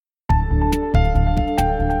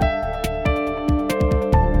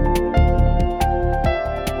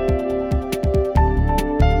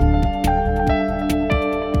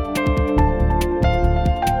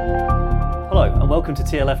Welcome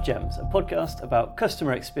to TLF Gems, a podcast about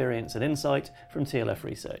customer experience and insight from TLF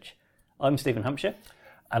Research. I'm Stephen Hampshire.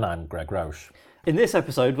 And I'm Greg Roche. In this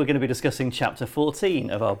episode, we're going to be discussing Chapter 14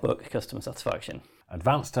 of our book, Customer Satisfaction.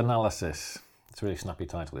 Advanced Analysis. It's a really snappy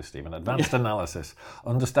title, this, Stephen. Advanced Analysis.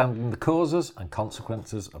 Understanding the causes and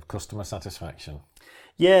consequences of customer satisfaction.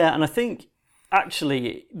 Yeah, and I think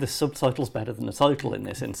actually the subtitle's better than the title in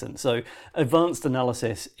this instance. So advanced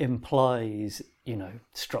analysis implies,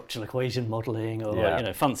 structural equation modelling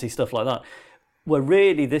or, fancy stuff like that. Where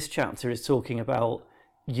really this chapter is talking about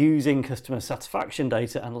using customer satisfaction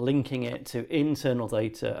data and linking it to internal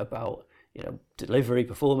data about, delivery,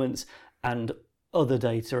 performance, and other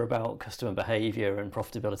data about customer behaviour and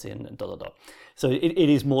profitability and . So it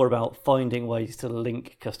is more about finding ways to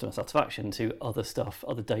link customer satisfaction to other stuff,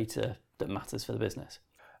 other data that matters for the business.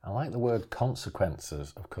 I like the word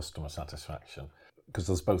consequences of customer satisfaction because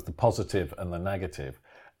there's both the positive and the negative.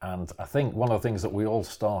 And I think one of the things that we all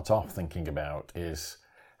start off thinking about is,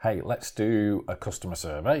 hey, let's do a customer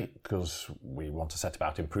survey because we want to set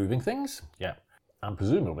about improving things. Yeah. And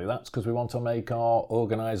presumably that's because we want to make our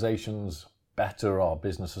organisations better, our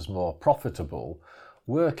businesses more profitable,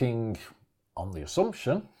 working on the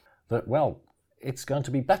assumption that, it's going to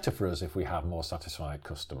be better for us if we have more satisfied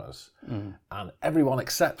customers. And everyone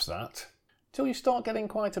accepts that till you start getting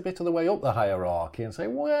quite a bit of the way up the hierarchy and say,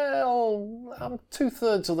 I'm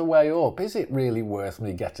 2/3 of the way up. Is it really worth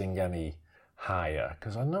me getting any higher?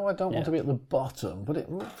 Because I know I don't want to be at the bottom, but it's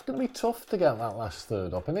going to be tough to get that last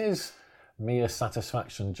third up. And is mere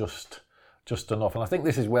satisfaction just enough? And I think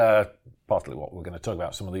this is where partly what we're going to talk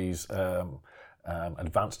about, some of these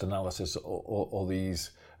advanced analysis or these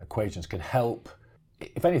equations can help.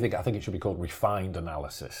 If anything, I think it should be called refined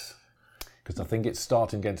analysis because I think it's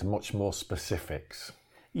starting to get into much more specifics.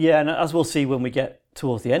 Yeah, and as we'll see when we get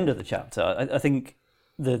towards the end of the chapter, I think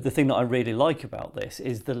the thing that I really like about this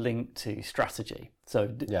is the link to strategy. So,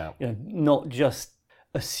 not just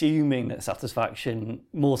assuming that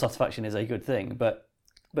more satisfaction is a good thing, but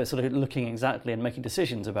sort of looking exactly and making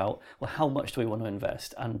decisions about, how much do we want to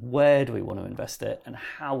invest and where do we want to invest it and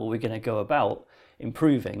how are we going to go about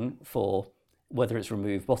improving for whether it's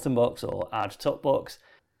remove bottom box or add top box.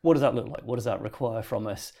 What does that look like? What does that require from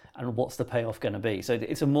us? And what's the payoff going to be? So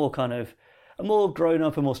it's a more grown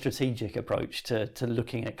up and more strategic approach to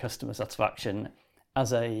looking at customer satisfaction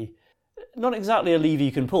as not exactly a lever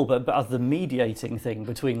you can pull, but as the mediating thing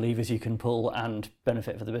between levers you can pull and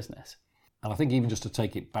benefit for the business. And I think even just to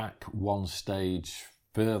take it back one stage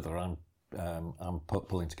further, I'm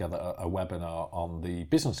pulling together a webinar on the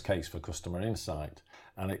business case for customer insight.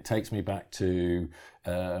 And it takes me back to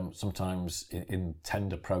sometimes in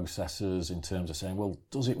tender processes in terms of saying,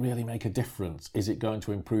 does it really make a difference? Is it going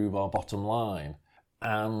to improve our bottom line?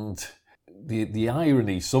 And the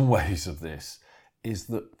irony, some ways of this, is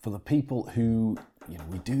that for the people who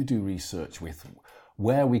we do research with,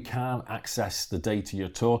 where we can access the data you're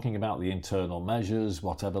talking about, the internal measures,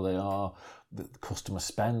 whatever they are, the customer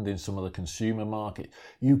spend in some of the consumer market,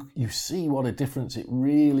 you see what a difference it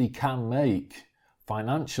really can make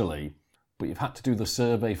financially, but you've had to do the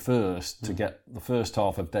survey first to get the first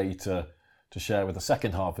half of data to share with the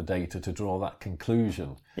second half of data to draw that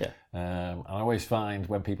conclusion. Yeah. And I always find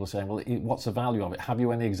when people are saying, what's the value of it? Have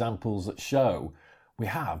you any examples that show? We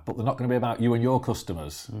have, but they're not going to be about you and your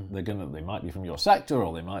customers. They might be from your sector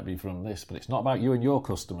or they might be from this, but it's not about you and your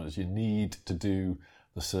customers. You need to do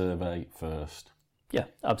the survey first. Yeah,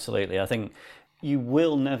 absolutely. I think you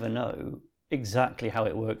will never know exactly how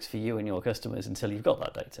it works for you and your customers until you've got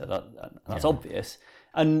that data. That's obvious.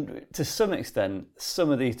 And to some extent, some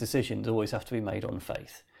of these decisions always have to be made on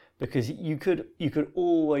faith. Because you could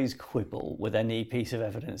always quibble with any piece of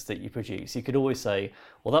evidence that you produce. You could always say,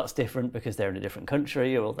 that's different because they're in a different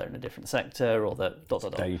country or they're in a different sector or they're ...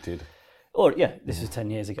 Dated. Or, this was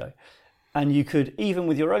 10 years ago. And you could, even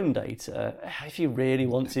with your own data, if you really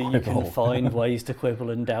want to, you can find ways to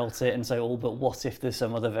quibble and doubt it and say, but what if there's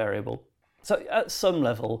some other variable? So at some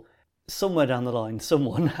level, somewhere down the line,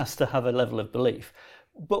 someone has to have a level of belief.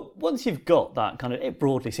 But once you've got that it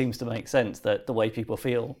broadly seems to make sense that the way people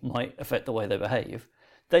feel might affect the way they behave,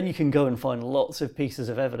 then you can go and find lots of pieces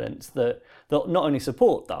of evidence that not only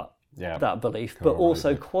support that belief, but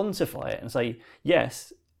also quantify it and say,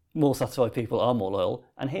 yes, more satisfied people are more loyal,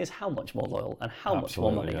 and here's how much more loyal and how much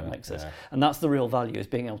more money it makes us. And that's the real value, is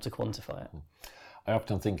being able to quantify it. I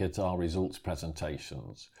often think at our results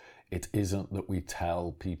presentations, it isn't that we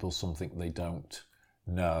tell people something they don't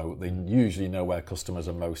know. They usually know where customers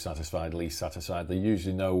are most satisfied, least satisfied. They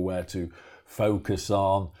usually know where to focus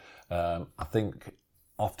on. I think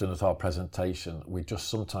often at our presentation, we're just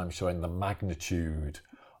sometimes showing the magnitude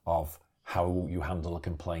of how you handle a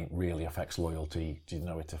complaint really affects loyalty. Do you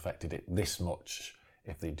know it affected it this much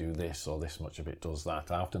if they do this, or this much if it does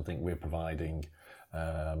that? I often think we're providing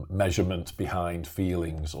measurement behind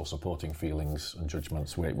feelings, or supporting feelings and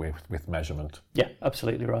judgments with measurement. Yeah,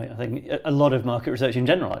 absolutely right. I think a lot of market research in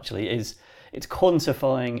general actually it's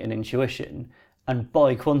quantifying an intuition, and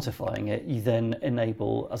by quantifying it, you then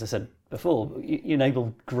enable, as I said before, you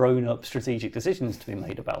enable grown-up strategic decisions to be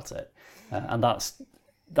made about it, and that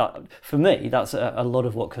for me, that's a lot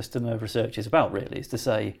of what customer research is about. Really, is to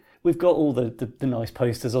say, we've got all the nice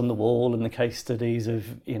posters on the wall and the case studies of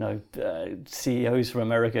CEOs from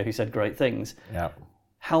America who said great things. Yeah.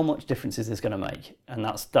 How much difference is this going to make? And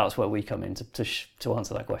that's where we come in to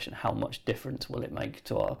answer that question. How much difference will it make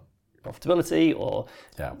to our profitability or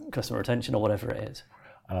customer retention or whatever it is?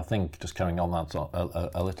 And I think, just carrying on that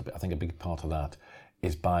a little bit, I think a big part of that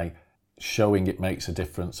is by showing it makes a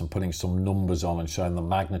difference and putting some numbers on and showing the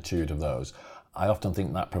magnitude of those. I often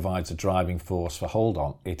think that provides a driving force for, hold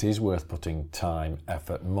on, it is worth putting time,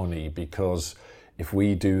 effort, money, because if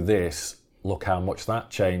we do this, look how much that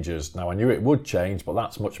changes. Now, I knew it would change, but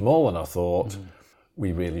that's much more than I thought.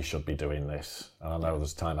 We really should be doing this. And I know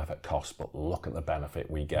there's time, effort, cost, but look at the benefit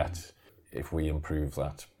we get if we improve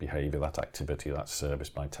that behaviour, that activity, that service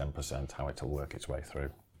by 10%, how it'll work its way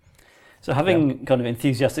through. So having kind of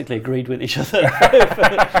enthusiastically agreed with each other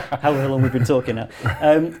for however long we've been talking now,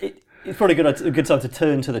 it's probably a good time to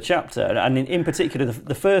turn to the chapter, and in particular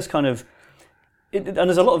the first kind of, and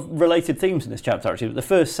there's a lot of related themes in this chapter actually, but the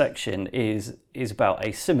first section is about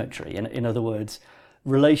asymmetry, in other words,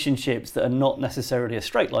 relationships that are not necessarily a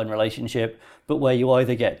straight line relationship, but where you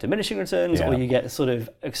either get diminishing returns or you get sort of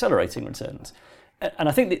accelerating returns. And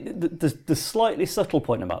I think the slightly subtle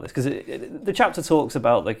point about this, because the chapter talks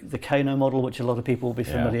about the Kano model, which a lot of people will be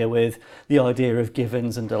familiar with, the idea of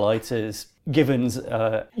givens and delighters. Givens,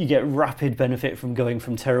 you get rapid benefit from going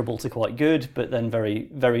from terrible to quite good, but then very,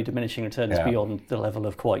 very diminishing returns beyond the level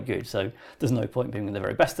of quite good. So there's no point being the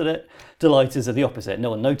very best at it. Delighters are the opposite.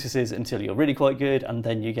 No one notices until you're really quite good, and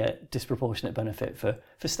then you get disproportionate benefit for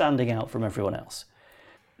standing out from everyone else.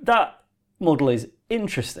 That model is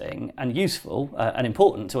interesting and useful and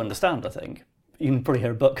important to understand, I think. You can probably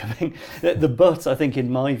hear a but coming. The but, I think,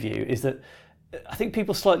 in my view, is that I think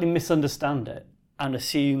people slightly misunderstand it and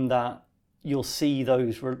assume that you'll see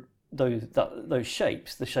those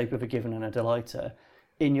shapes, the shape of a given and a delighter,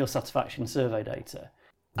 in your satisfaction survey data.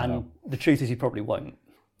 And the truth is you probably won't.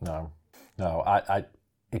 No,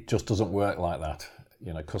 it just doesn't work like that.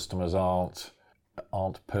 You know, customers aren't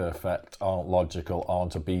perfect, aren't logical,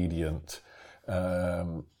 aren't obedient.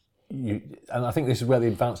 And I think this is where the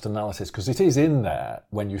advanced analysis, because it is in there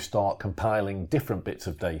when you start compiling different bits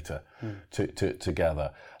of data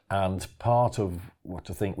together. And part of what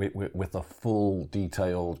I think with a full,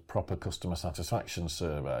 detailed, proper customer satisfaction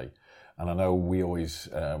survey, and I know we always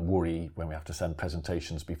worry when we have to send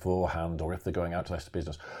presentations beforehand or if they're going out to list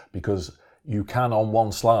business, because you can on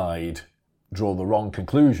one slide draw the wrong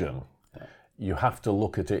conclusion. You have to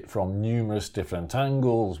look at it from numerous different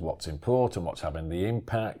angles, what's important, what's having the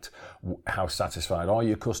impact, how satisfied are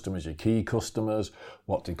your customers, your key customers,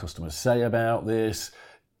 what did customers say about this?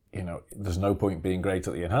 You know, there's no point being great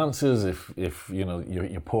at the enhancers if you know,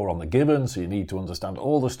 you're poor on the given, so you need to understand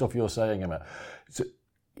all the stuff you're saying about. So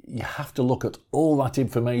you have to look at all that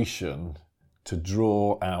information to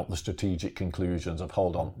draw out the strategic conclusions of,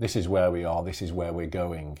 hold on, this is where we are, this is where we're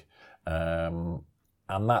going. And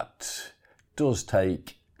that does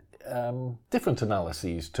take different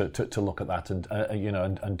analyses to look at that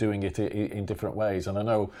and doing it in different ways. And I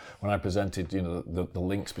know when I presented the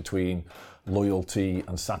links between loyalty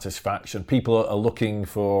and satisfaction, people are looking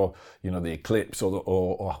for the eclipse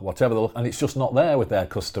or whatever, and it's just not there with their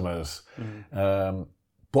customers.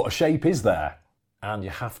 But a shape is there, and you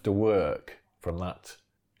have to work from that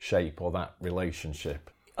shape or that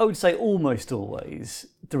relationship. I would say almost always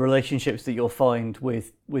the relationships that you'll find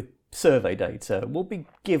with survey data will be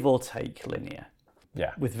give or take linear,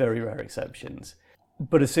 with very rare exceptions.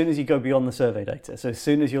 But as soon as you go beyond the survey data, so as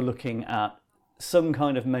soon as you're looking at some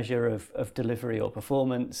kind of measure of delivery or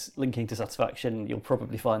performance linking to satisfaction, you'll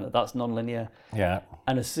probably find that that's non-linear. Yeah.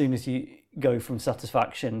 And as soon as you go from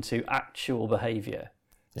satisfaction to actual behaviour,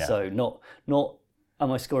 so not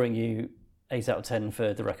am I scoring you 8 out of 10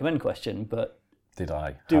 for the recommend question, but do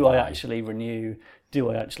I actually renew? Do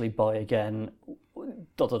I actually buy again? ...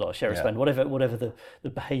 share a spend, whatever the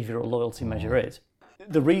behavioural loyalty measure is.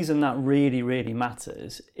 The reason that really, really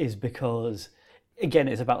matters is because, again,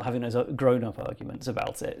 it's about having those grown-up arguments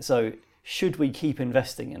about it. So should we keep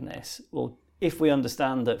investing in this? Well, if we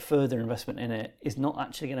understand that further investment in it is not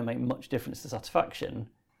actually going to make much difference to satisfaction,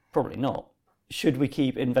 Probably not. Should we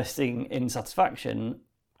keep investing in satisfaction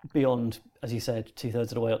beyond, as you said, 2/3 of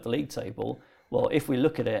the way up the league table? Well, if we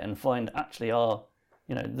look at it and find actually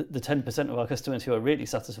the 10% of our customers who are really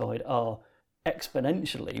satisfied are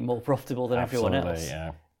exponentially more profitable than everyone else,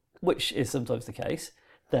 which is sometimes the case,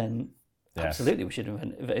 then absolutely we should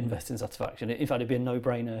invest in satisfaction. In fact, it'd be a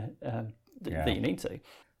no-brainer that you need to.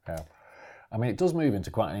 Yeah. I mean, it does move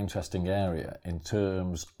into quite an interesting area in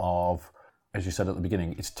terms of, as you said at the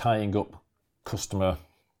beginning, it's tying up customer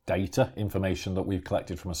data, information that we've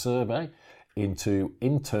collected from a survey, into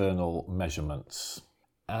internal measurements.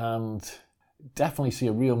 And definitely see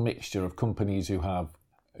a real mixture of companies who have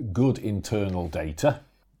good internal data,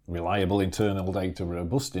 reliable internal data,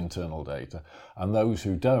 robust internal data, and those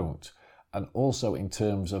who don't. And also in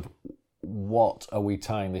terms of what are we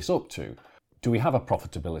tying this up to? Do we have a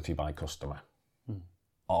profitability by customer?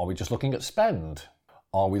 Are we just looking at spend?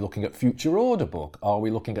 Are we looking at future order book? Are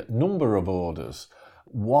we looking at number of orders?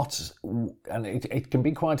 And it can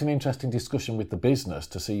be quite an interesting discussion with the business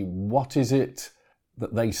to see what is it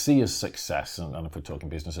that they see as success, and if we're talking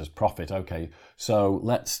business as profit, okay, so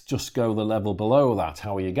let's just go the level below that.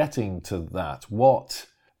 How are you getting to that? What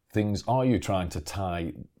things are you trying to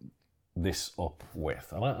tie this up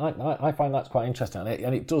with? And I find that's quite interesting,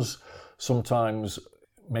 and it does sometimes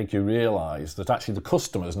make you realise that actually the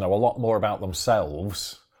customers know a lot more about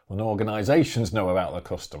themselves than organisations know about the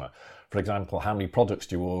customer. For example, how many products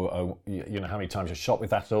do you how many times you shop with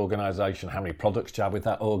that organisation, how many products do you have with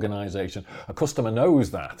that organisation. A customer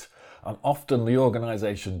knows that, and often the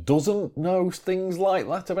organisation doesn't know things like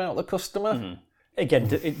that about the customer. Mm-hmm. Again,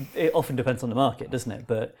 it often depends on the market, doesn't it?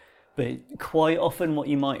 But quite often what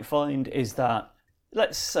you might find is that,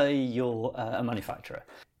 let's say you're a manufacturer,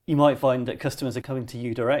 you might find that customers are coming to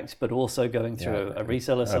you direct, but also going through a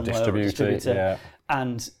reseller somewhere, or a distributor,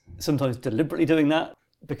 and sometimes deliberately doing that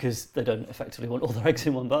because they don't effectively want all their eggs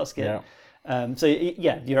in one basket. So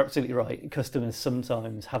you're absolutely right. Customers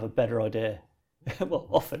sometimes have a better idea, well,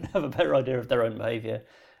 often have a better idea of their own behaviour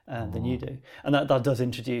than you do. And that does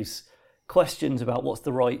introduce questions about what's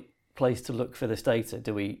the right place to look for this data.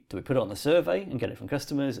 Do we put it on the survey and get it from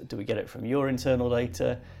customers? Do we get it from your internal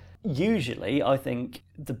data? Usually, I think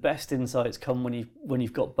the best insights come when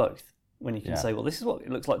you've got both. When you can say, well, this is what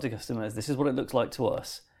it looks like to customers, this is what it looks like to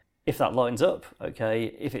us. If that lines up,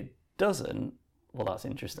 okay. If it doesn't, well, that's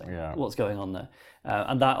interesting. What's going on there?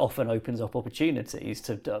 And that often opens up opportunities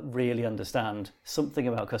to really understand something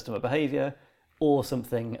about customer behaviour or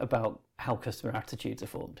something about how customer attitudes are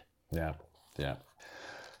formed. Yeah.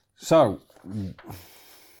 So,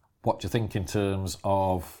 what do you think in terms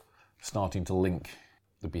of starting to link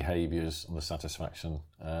the behaviours and the satisfaction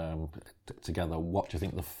together? What do you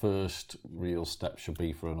think the first real step should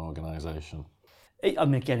be for an organisation? I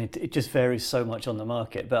mean, again, it just varies so much on the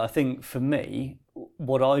market. But I think for me,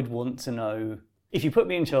 what I'd want to know, if you put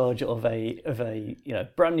me in charge of a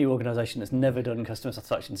brand new organisation that's never done customer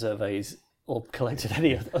satisfaction surveys or collected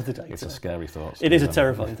any other data. It's a scary thought. It is a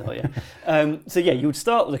terrifying thought, yeah. You would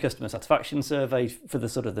start with a customer satisfaction survey for the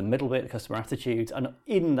sort of the middle bit, the customer attitudes, and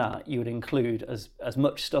in that you would include as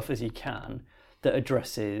much stuff as you can that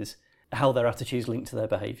addresses how their attitudes link to their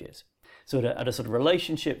behaviours. So at a sort of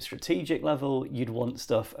relationship, strategic level, you'd want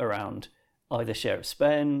stuff around either share of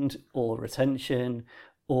spend or retention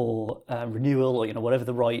or renewal, or whatever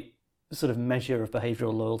the right sort of measure of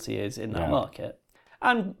behavioural loyalty is in that market.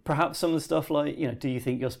 And perhaps some of the stuff like, do you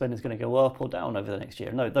think your spend is going to go up or down over the next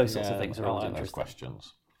year? No, those sorts of things are always interesting.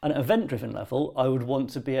 Questions. And at event-driven level, I would want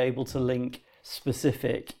to be able to link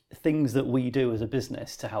specific things that we do as a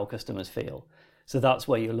business to how customers feel. So that's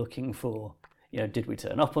where you're looking for, did we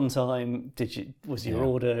turn up on time? Was your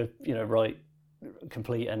order, right,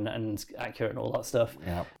 complete and accurate and all that stuff?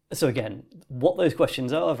 Yeah. So again, what those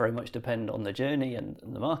questions are very much depend on the journey and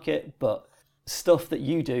the market, but stuff that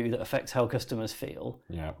you do that affects how customers feel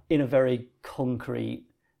in a very concrete,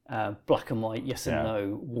 black and white, yes and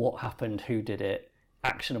no, what happened, who did it,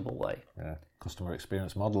 actionable way. Yeah, customer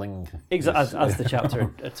experience modelling. Exactly, as the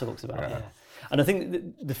chapter talks about, And I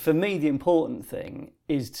think for me, the important thing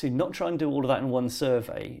is to not try and do all of that in one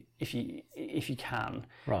survey, if you can.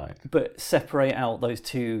 Right. But separate out those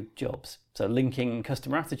two jobs. So linking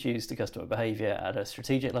customer attitudes to customer behaviour at a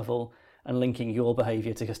strategic level, and linking your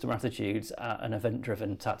behaviour to customer attitudes at an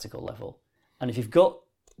event-driven tactical level. And if you've got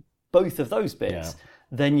both of those bits,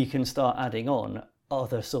 then you can start adding on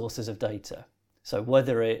other sources of data. So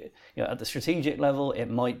whether it, at the strategic level,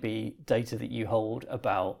 it might be data that you hold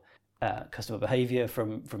about customer behaviour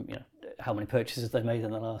from how many purchases they made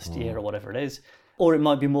in the last year or whatever it is. Or it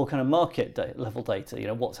might be more kind of market level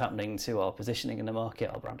data, what's happening to our positioning in the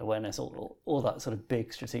market, our brand awareness, all that sort of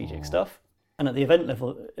big strategic stuff. And at the event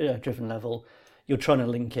level, driven level, you're trying to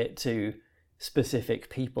link it to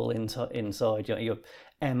specific people inside your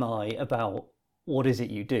MI about what is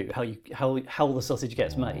it you do, how the sausage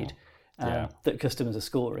gets made, that customers are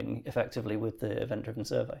scoring effectively with the event driven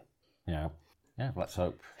survey. Yeah. Yeah, let's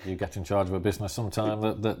hope you get in charge of a business sometime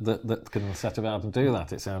that can set about and do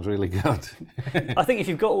that. It sounds really good. I think if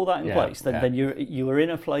you've got all that in place, then you are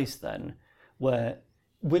in a place then where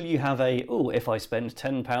will you have if I spend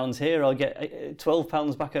 £10 here, I'll get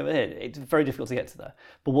 £12 back over here. It's very difficult to get to there.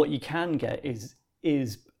 But what you can get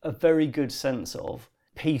is a very good sense of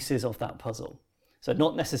pieces of that puzzle. So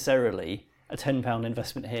not necessarily a £10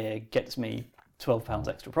 investment here gets me £12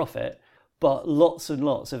 extra profit, but lots and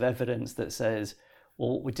lots of evidence that says,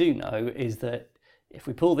 well, what we do know is that if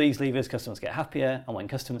we pull these levers, customers get happier, and when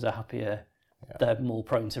customers are happier, they're more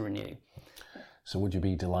prone to renew. So would you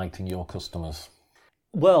be delighting your customers?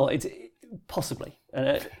 Well, it's possibly,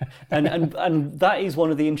 and that is one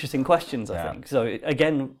of the interesting questions, I think. So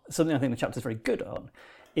again, something I think the chapter's very good on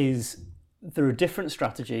is there are different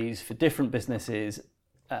strategies for different businesses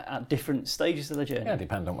at different stages of the journey. Yeah,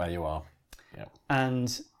 depending on where you are. Yeah.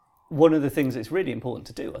 And one of the things that's really important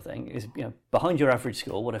to do, I think, is behind your average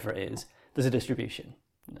score, whatever it is, there's a distribution.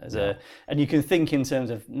 And you can think in terms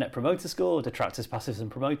of net promoter score, detractors, passives, and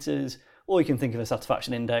promoters, or you can think of a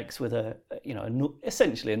satisfaction index with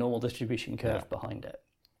essentially a normal distribution curve behind it.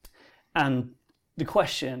 And the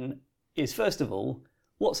question is, first of all,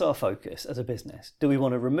 what's our focus as a business? Do we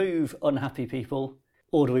want to remove unhappy people,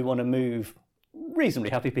 or do we want to move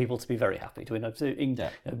reasonably happy people to be very happy? Do we know to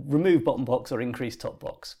remove bottom box or increase top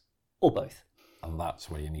box? Or both. And that's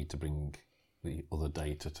where you need to bring the other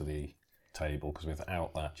data to the table, because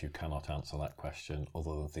without that you cannot answer that question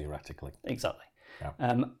other than theoretically. Exactly.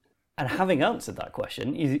 Yeah. And having answered that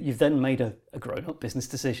question, you've then made a grown-up business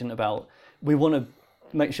decision about we want to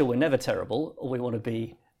make sure we're never terrible, or we want to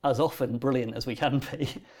be as often brilliant as we can be.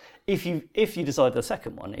 If you decide the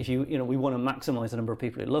second one, if we want to maximise the number of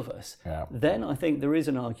people who love us, then I think there is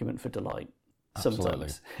an argument for delight. Absolutely.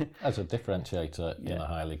 Sometimes. As a differentiator in a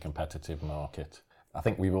highly competitive market. I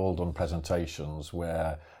think we've all done presentations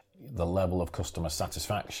where the level of customer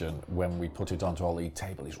satisfaction when we put it onto our league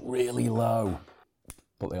table is really low,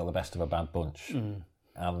 but they are the best of a bad bunch. And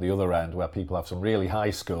the other end where people have some really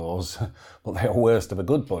high scores, but they are worst of a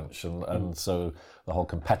good bunch. And so the whole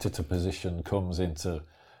competitor position comes into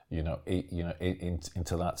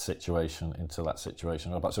into that situation.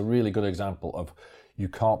 That's a really good example of you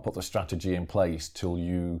can't put the strategy in place till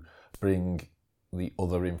you bring the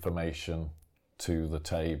other information to the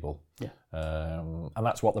table. Yeah. And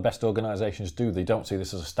that's what the best organisations do. They don't see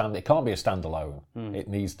this as it can't be a standalone. It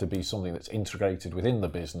needs to be something that's integrated within the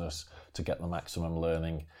business to get the maximum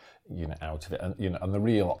learning out of it. And the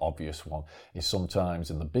real obvious one is sometimes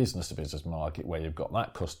in the business-to-business market where you've got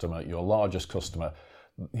that customer, your largest customer,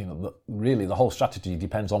 really the whole strategy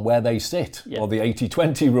depends on where they sit, or the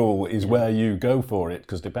 80-20 rule is where you go for it,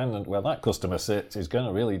 because dependent where that customer sits is going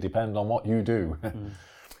to really depend on what you do.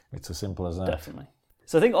 It's as simple as that. Definitely.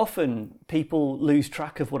 So I think often people lose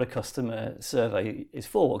track of what a customer survey is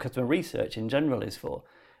for, what customer research in general is for,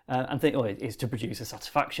 and think, it's to produce a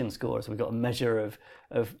satisfaction score, so we've got a measure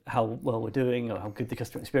of how well we're doing or how good the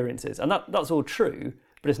customer experience is. And that's all true,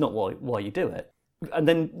 but it's not why you do it. And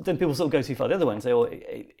then people sort of go too far the other way and say,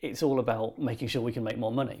 it's all about making sure we can make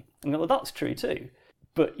more money. And well, that's true too,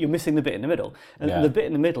 but you're missing the bit in the middle. And the bit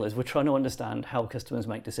in the middle is we're trying to understand how customers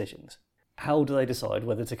make decisions. How do they decide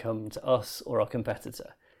whether to come to us or our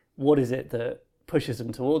competitor? What is it that pushes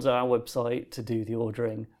them towards our website to do the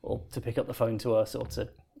ordering, or to pick up the phone to us, or to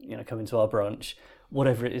come into our branch,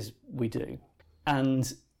 whatever it is we do?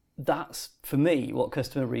 And that's, for me, what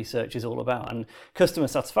customer research is all about. And customer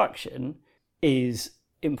satisfaction is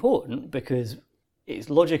important because it's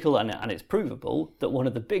logical and it's provable that one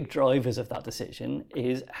of the big drivers of that decision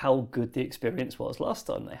is how good the experience was last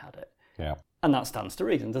time they had it. Yeah. And that stands to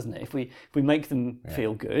reason, doesn't it? If we make them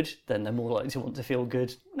feel good, then they're more likely to want to feel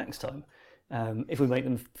good next time. If we make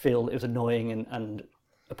them feel it was annoying and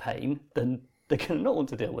a pain, then they're going to not want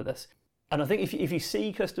to deal with us. And I think if you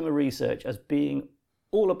see customer research as being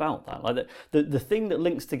all about that, like the thing that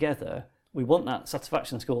links together, we want that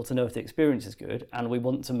satisfaction score to know if the experience is good, and we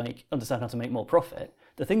want to understand how to make more profit.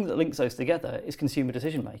 The thing that links those together is consumer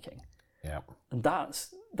decision making. Yeah. And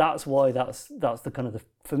that's why that's the kind of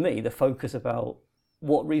for me, the focus about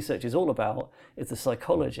what research is all about is the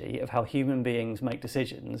psychology of how human beings make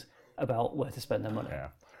decisions about where to spend their money. Yeah.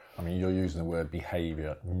 I mean, you're using the word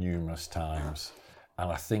behaviour numerous times,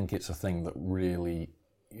 And I think it's a thing that really,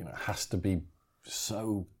 has to be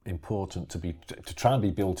so important to try and be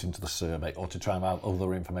built into the survey, or to try and have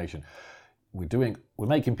other information. We're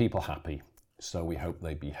making people happy, so we hope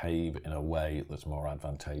they behave in a way that's more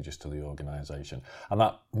advantageous to the organisation. And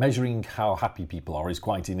that measuring how happy people are is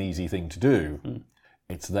quite an easy thing to do.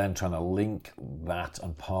 It's then trying to link that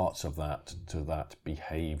and parts of that to that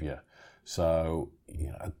behaviour. So,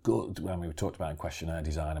 when we talked about in questionnaire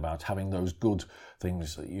design, about having those good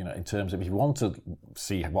things, in terms of, if you want to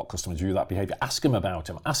see what customers do that behaviour, ask them about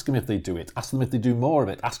them, ask them if they do it, ask them if they do more of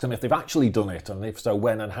it, ask them if they've actually done it, and if so,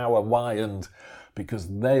 when and how and why, and because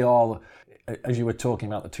they are, as you were talking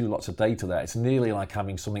about the two lots of data there, it's nearly like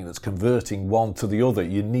having something that's converting one to the other.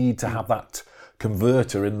 You need to have that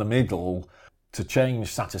converter in the middle to change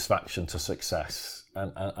satisfaction to success.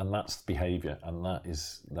 And that's behaviour, and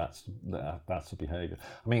that's the behaviour.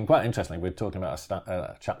 I mean, quite interestingly, we're talking about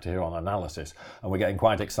a chapter here on analysis, and we're getting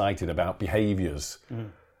quite excited about behaviours,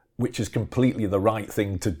 which is completely the right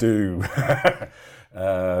thing to do,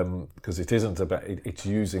 because it isn't about it's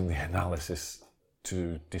using the analysis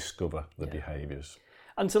to discover the behaviours.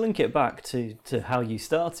 And to link it back to how you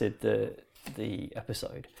started the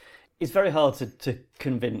episode, it's very hard to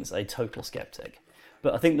convince a total skeptic.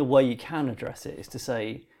 But I think the way you can address it is to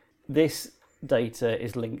say this data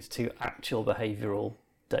is linked to actual behavioural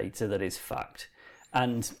data that is fact.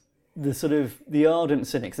 And the ardent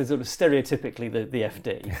cynics, they're sort of stereotypically the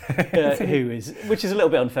FD, which is a little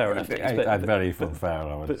bit unfair on FDs. But very unfair,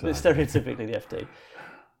 I would say. But stereotypically the FD.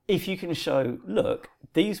 If you can show, look,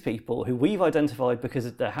 these people who we've identified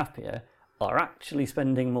because they're happier are actually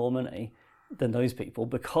spending more money than those people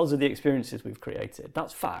because of the experiences we've created,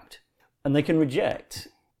 that's fact. And they can reject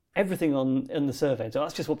everything in the survey. So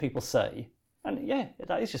that's just what people say. And yeah,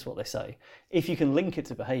 that is just what they say. If you can link it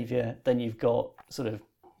to behaviour, then you've got sort of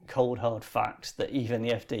cold, hard facts that even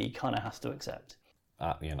the FD kind of has to accept.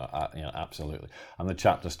 Absolutely. And the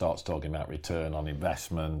chapter starts talking about return on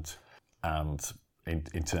investment, and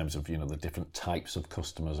in terms of, the different types of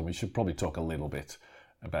customers. And we should probably talk a little bit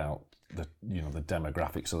about the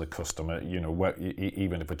demographics of the customer,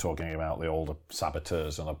 even if we're talking about the older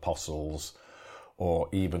saboteurs and apostles, or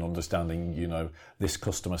even understanding, this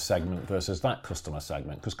customer segment versus that customer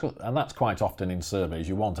segment. And that's quite often in surveys,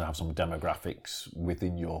 you want to have some demographics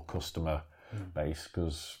within your customer base,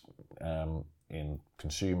 because in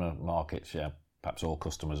consumer markets, perhaps all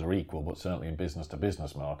customers are equal, but certainly in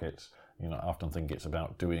business-to-business markets, I often think it's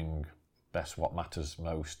about doing best what matters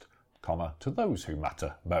most, to those who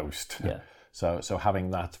matter most. Yeah. So having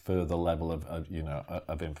that further level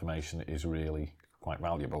of information is really quite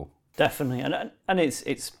valuable. Definitely, and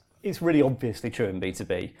it's really obviously true in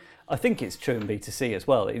B2B. I think it's true in B2C as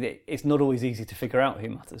well. It's not always easy to figure out who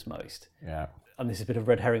matters most. Yeah. And this is a bit of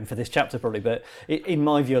red herring for this chapter probably, but in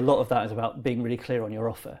my view, a lot of that is about being really clear on your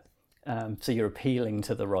offer. So you're appealing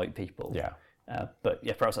to the right people. Yeah. But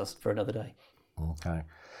perhaps that's for another day. Okay.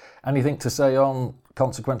 Anything to say on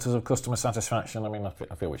consequences of customer satisfaction? I mean,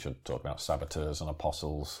 I feel we should talk about saboteurs and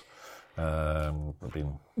apostles. The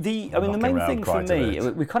main thing for me,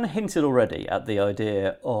 we kind of hinted already at the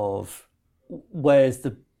idea of where's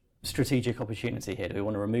the strategic opportunity here? Do we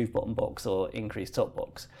want to remove bottom box or increase top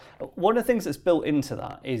box? One of the things that's built into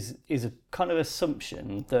that is a kind of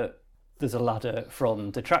assumption that there's a ladder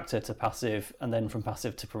from detractor to passive and then from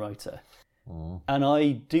passive to promoter. And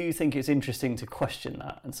I do think it's interesting to question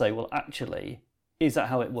that and say, well, actually, is that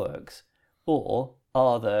how it works? Or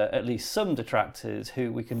are there at least some detractors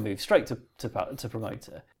who we can move straight to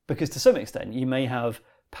promoter? Because to some extent, you may have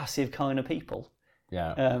passive kind of people.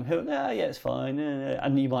 Yeah. Who, it's fine.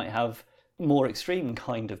 And you might have more extreme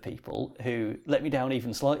kind of people who let me down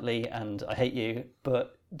even slightly and I hate you,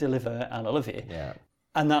 but deliver and I love you. Yeah.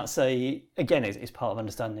 And that's it's part of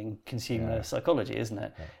understanding consumer psychology, isn't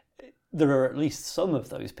it? Yeah. There are at least some of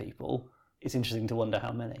those people. It's interesting to wonder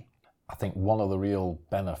how many. I think one of the real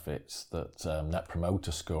benefits that Net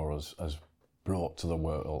Promoter Score has brought to the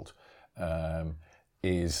world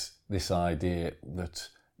is this idea that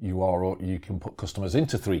you can put customers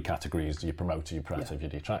into three categories: your promoter, your passive, your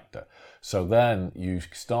detractor. So then you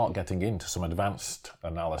start getting into some advanced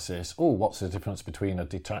analysis. Oh, what's the difference between a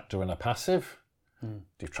detractor and a passive?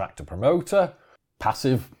 Detractor promoter,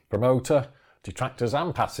 passive promoter, detractors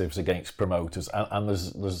and passives against promoters, and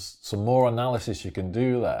there's some more analysis you can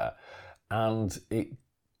do there, and it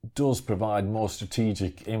does provide more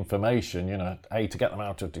strategic information. To get them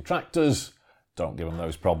out of detractors, don't give them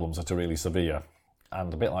those problems that are really severe,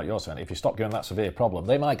 and a bit like you're saying, if you stop giving that severe problem,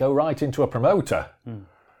 they might go right into a promoter.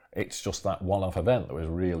 It's just that one-off event that was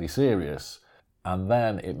really serious. And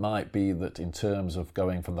then it might be that in terms of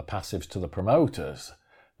going from the passives to the promoters,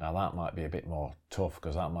 now that might be a bit more tough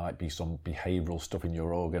because that might be some behavioural stuff in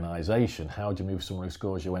your organisation. How do you move someone who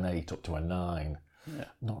scores you an 8 up to a 9? Yeah.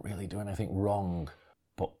 Not really doing anything wrong,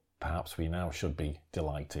 but perhaps we now should be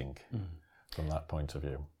delighting from that point of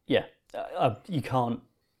view. Yeah, you can't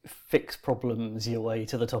fix problems your way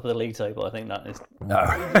to the top of the league table. I think that is...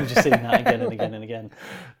 No. We've just seen that again and again and again.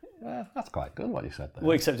 That's quite good what you said there.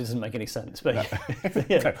 Well, except it doesn't make any sense. But no.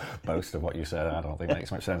 yeah. Most of what you said I don't think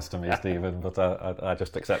makes much sense to me, Stephen, but I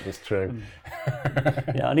just accept it's true.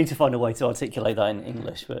 Yeah, I need to find a way to articulate that in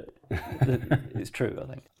English, but it's true, I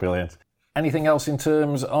think. Brilliant. Anything else in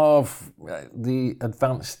terms of the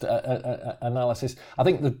advanced analysis? I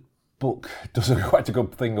think the book does quite a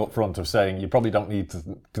good thing up front of saying you probably don't need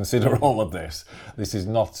to consider all of this. This is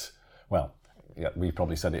not, well, yeah, we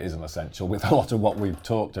probably said it isn't essential with a lot of what we've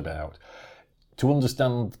talked about. To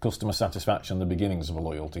understand customer satisfaction, the beginnings of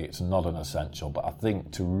loyalty, it's not an essential, but I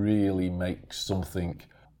think to really make something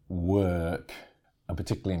work, and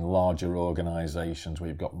particularly in larger organisations where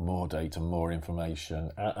you've got more data, more information,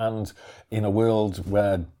 and in a world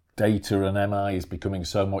where data and MI is becoming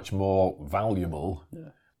so much more valuable,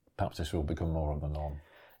 perhaps this will become more of the norm.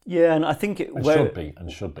 Yeah, and I think it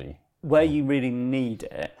should be. Where you really need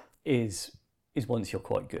it is once you're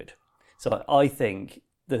quite good. So I think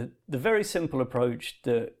the very simple approach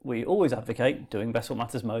that we always advocate, doing best what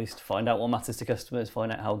matters most, find out what matters to customers,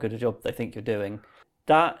 find out how good a job they think you're doing,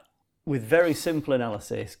 that with very simple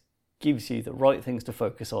analysis gives you the right things to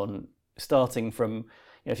focus on, starting from,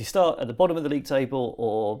 if you start at the bottom of the league table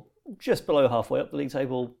or just below halfway up the league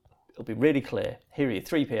table, it'll be really clear. Here are your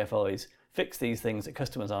 3 PFIs, fix these things that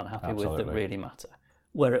customers aren't happy with that really matter.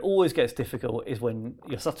 Where it always gets difficult is when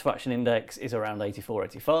your satisfaction index is around 84,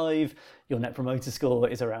 85, your net promoter score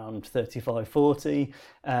is around 35, 40.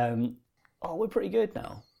 We're pretty good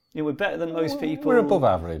now. We're better than most people. We're above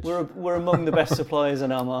average. We're among the best suppliers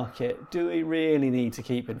in our market. Do we really need to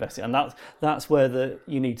keep investing? And that's where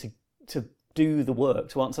you need to do the work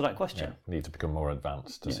to answer that question. Yeah, need to become more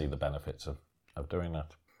advanced to see the benefits of doing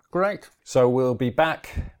that. Great. So we'll be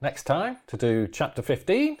back next time to do chapter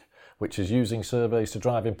 15, which is using surveys to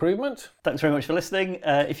drive improvement. Thanks very much for listening.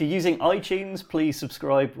 If you're using iTunes, please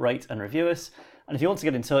subscribe, rate and review us. And if you want to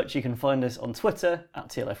get in touch, you can find us on Twitter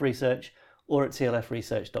 @TLF Research or at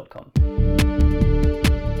tlfresearch.com.